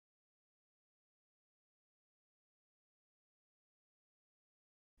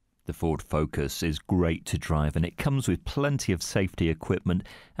The Ford Focus is great to drive and it comes with plenty of safety equipment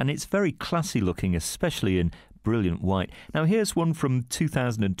and it's very classy looking, especially in brilliant white. Now here's one from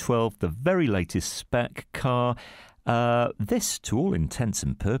 2012, the very latest spec car. This, to all intents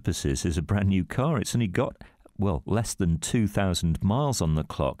and purposes, is a brand new car. It's only got, well, less than 2,000 miles on the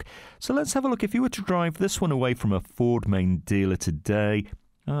clock. So let's have a look. If you were to drive this one away from a Ford main dealer today,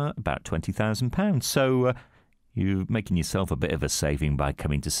 about £20,000. So you're making yourself a bit of a saving by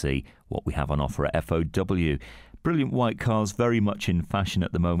coming to see what we have on offer at FOW. Brilliant white cars, very much in fashion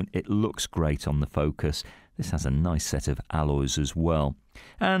at the moment. It looks great on the Focus. This has a nice set of alloys as well.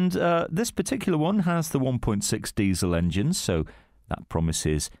 And this particular one has the 1.6 diesel engine, so that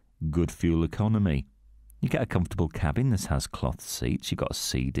promises good fuel economy. You get a comfortable cabin. This has cloth seats. You've got a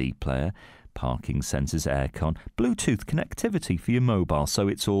CD player, parking sensors, aircon, Bluetooth connectivity for your mobile, so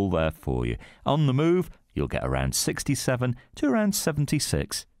it's all there for you. On the move, you'll get around 67 to around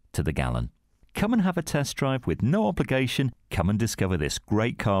 76 to the gallon. Come and have a test drive with no obligation. Come and discover this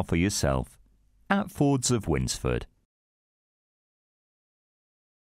great car for yourself at Fords of Winsford.